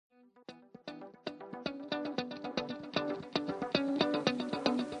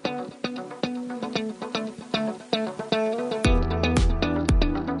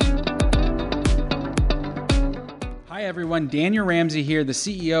everyone. Daniel Ramsey here, the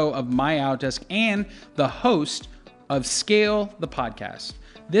CEO of My Outdesk and the host of Scale the Podcast.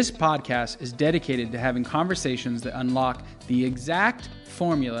 This podcast is dedicated to having conversations that unlock the exact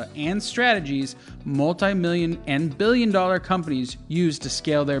formula and strategies multi-million and billion-dollar companies use to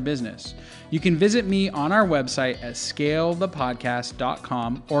scale their business. You can visit me on our website at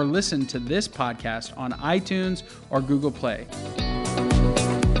scalethepodcast.com or listen to this podcast on iTunes or Google Play.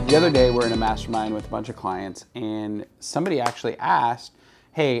 The other day, we're in a mastermind with a bunch of clients, and somebody actually asked,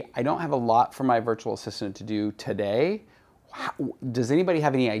 hey, I don't have a lot for my virtual assistant to do today. Does anybody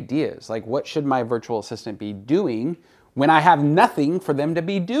have any ideas? Like, what should my virtual assistant be doing when I have nothing for them to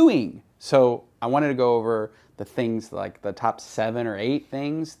be doing? So I wanted to go over the things, like the top 7 or 8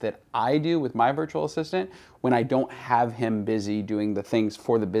 things that I do with my virtual assistant when I don't have him busy doing the things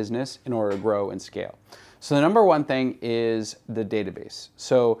for the business in order to grow and scale. So the number one thing is the database.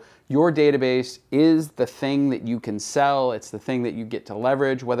 So your database is the thing that you can sell. It's the thing that you get to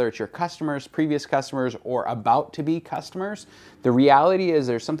leverage, whether it's your customers, previous customers, or about to be customers. The reality is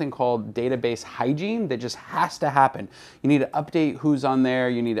there's something called database hygiene that just has to happen. You need to update who's on there.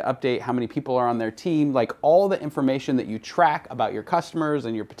 You need to update how many people are on their team. Like, all the information that you track about your customers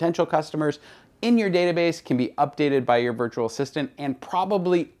and your potential customers in your database can be updated by your virtual assistant and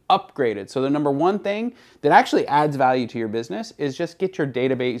probably upgraded. So the number one thing that actually adds value to your business is just get your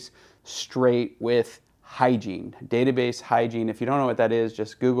database straight with hygiene. Database hygiene. If you don't know what that is,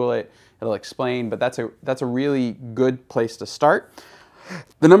 just Google it. It'll explain, but that's a really good place to start.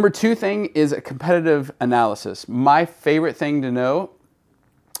 The number 2 thing is a competitive analysis. My favorite thing to know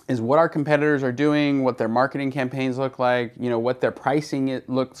is what our competitors are doing, what their marketing campaigns look like, what their pricing it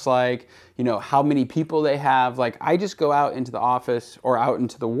looks like, how many people they have. Like, I just go out into the office or out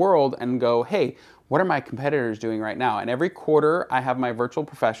into the world and go, hey, what are my competitors doing right now? And every quarter I have my virtual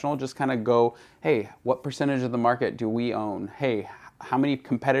professional just kind of go, hey, what percentage of the market do we own? Hey, how many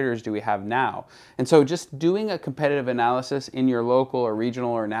competitors do we have now? And so just doing a competitive analysis in your local or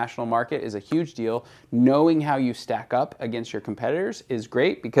regional or national market is a huge deal. Knowing how you stack up against your competitors is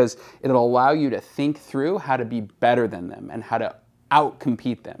great because it'll allow you to think through how to be better than them and how to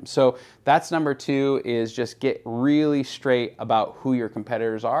outcompete them. So that's number 2, is just get really straight about who your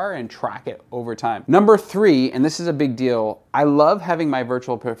competitors are and track it over time. Number 3, and this is a big deal, I love having my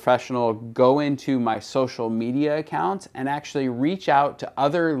virtual professional go into my social media accounts and actually reach out to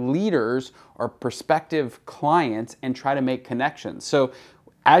other leaders or prospective clients and try to make connections. So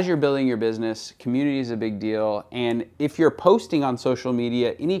as you're building your business, community is a big deal. And if you're posting on social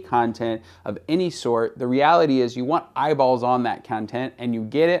media any content of any sort, the reality is you want eyeballs on that content, and you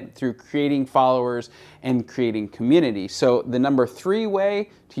get it through creating followers and creating community. So the number 3 way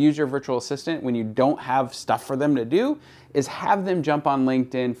to use your virtual assistant when you don't have stuff for them to do is have them jump on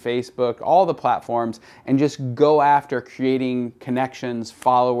LinkedIn, Facebook, all the platforms, and just go after creating connections,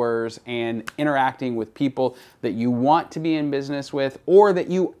 followers, and interacting with people that you want to be in business with or that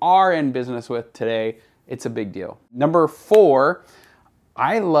you are in business with today. It's a big deal. Number 4,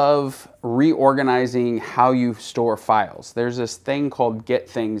 I love reorganizing how you store files. There's this thing called Get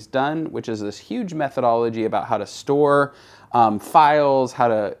Things Done, which is this huge methodology about how to store files, how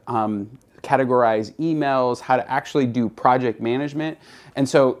to categorize emails, how to actually do project management. And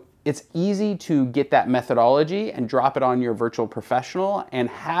so it's easy to get that methodology and drop it on your virtual professional and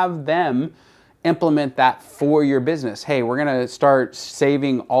have them implement that for your business. Hey, we're gonna start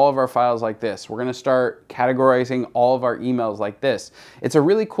saving all of our files like this. We're gonna start categorizing all of our emails like this. It's a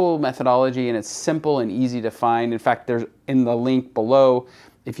really cool methodology, and it's simple and easy to find. In fact, there's in the link below,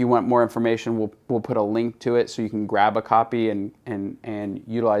 if you want more information, we'll put a link to it so you can grab a copy and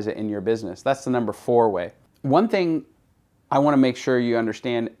utilize it in your business. That's the number 4 way. One thing I want to make sure you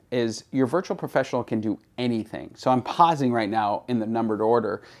understand is your virtual professional can do anything. So I'm pausing right now in the numbered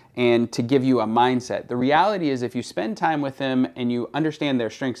order and to give you a mindset. The reality is if you spend time with them and you understand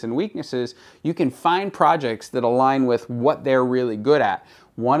their strengths and weaknesses, you can find projects that align with what they're really good at.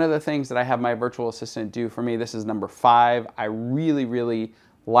 One of the things that I have my virtual assistant do for me, this is number 5, I really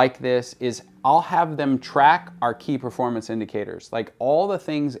like this, is I'll have them track our key performance indicators. Like all the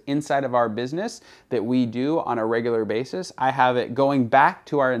things inside of our business that we do on a regular basis, I have it going back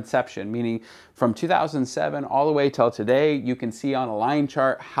to our inception, meaning from 2007 all the way till today. You can see on a line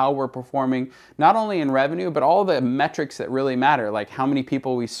chart how we're performing, not only in revenue, but all the metrics that really matter, like how many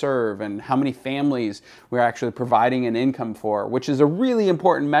people we serve and how many families we're actually providing an income for, which is a really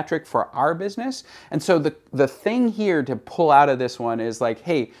important metric for our business. And so the thing here to pull out of this one is like,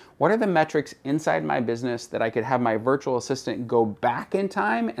 hey, what are the metrics inside my business that I could have my virtual assistant go back in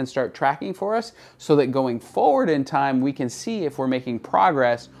time and start tracking for us so that going forward in time, we can see if we're making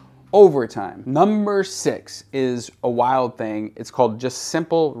progress overtime. Number 6 is a wild thing. It's called just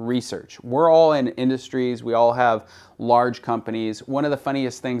simple research. We're all in industries. We all have large companies. One of the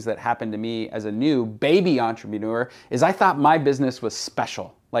funniest things that happened to me as a new baby entrepreneur is I thought my business was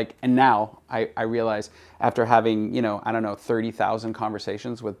special. And now I realize after having, 30,000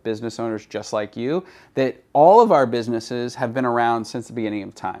 conversations with business owners just like you, that all of our businesses have been around since the beginning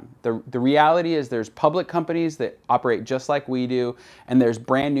of time. The reality is there's public companies that operate just like we do, and there's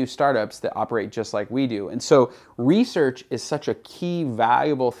brand new startups that operate just like we do. And so research is such a key,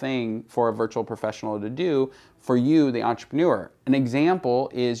 valuable thing for a virtual professional to do for you, the entrepreneur. An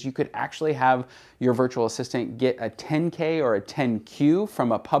example is you could actually have your virtual assistant get a 10K or a 10Q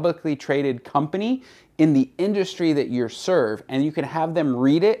from a publicly traded company in the industry that you serve, and you can have them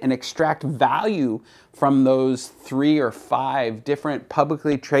read it and extract value from those 3 or 5 different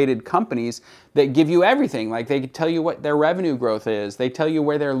publicly traded companies that give you everything. Like they tell you what their revenue growth is, they tell you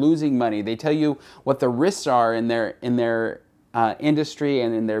where they're losing money, they tell you what the risks are in their industry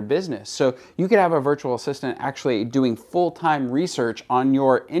and in their business. So you could have a virtual assistant actually doing full-time research on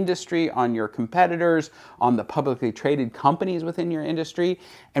your industry, on your competitors, on the publicly traded companies within your industry,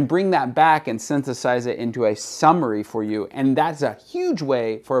 and bring that back and synthesize it into a summary for you. And that's a huge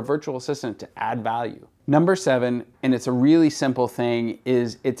way for a virtual assistant to add value. Number 7, and it's a really simple thing,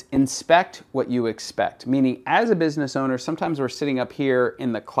 is it's inspect what you expect. Meaning, as a business owner, sometimes we're sitting up here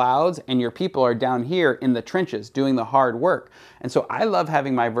in the clouds and your people are down here in the trenches doing the hard work. And so I love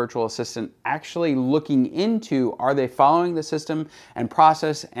having my virtual assistant actually looking into, are they following the system and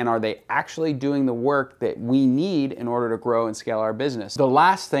process, and are they actually doing the work that we need in order to grow and scale our business? The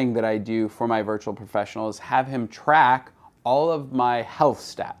last thing that I do for my virtual professional is have him track all of my health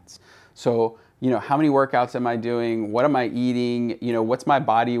stats. So how many workouts am I doing? What am I eating? What's my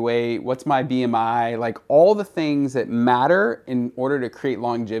body weight? What's my BMI? Like all the things that matter in order to create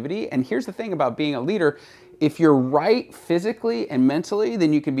longevity. And here's the thing about being a leader. If you're right physically and mentally,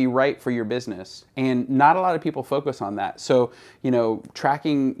 then you can be right for your business. And not a lot of people focus on that. So,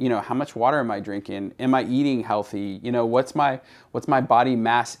 tracking, how much water am I drinking? Am I eating healthy? What's my body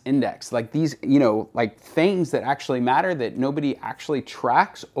mass index? Like these, things that actually matter that nobody actually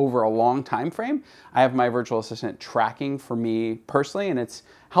tracks over a long time frame. I have my virtual assistant tracking for me personally, and it's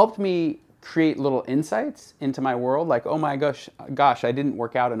helped me create little insights into my world, like, oh my gosh, I didn't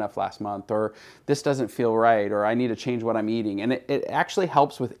work out enough last month, or this doesn't feel right, or I need to change what I'm eating. And it actually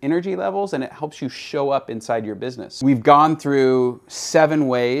helps with energy levels, and it helps you show up inside your business. We've gone through 7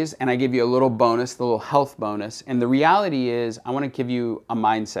 ways, and I give you a little bonus, the little health bonus. And the reality is, I want to give you a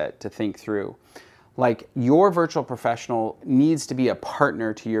mindset to think through. Like, your virtual professional needs to be a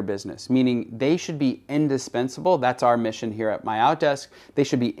partner to your business, meaning they should be indispensable. That's our mission here at My Outdesk. They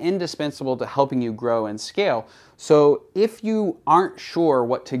should be indispensable to helping you grow and scale. So if you aren't sure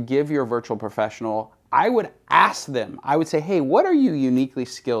what to give your virtual professional, I would ask them. I would say, hey, what are you uniquely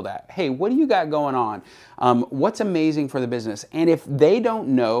skilled at? Hey, what do you got going on? What's amazing for the business? And if they don't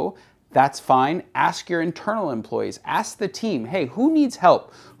know, that's fine. Ask your internal employees. Ask the team, hey, who needs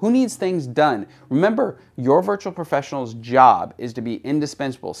help? Who needs things done? Remember, your virtual professional's job is to be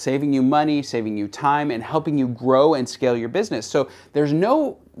indispensable, saving you money, saving you time, and helping you grow and scale your business. So there's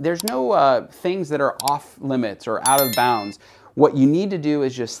no things that are off limits or out of bounds. What you need to do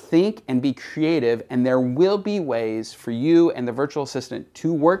is just think and be creative, and there will be ways for you and the virtual assistant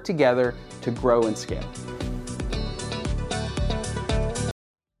to work together to grow and scale.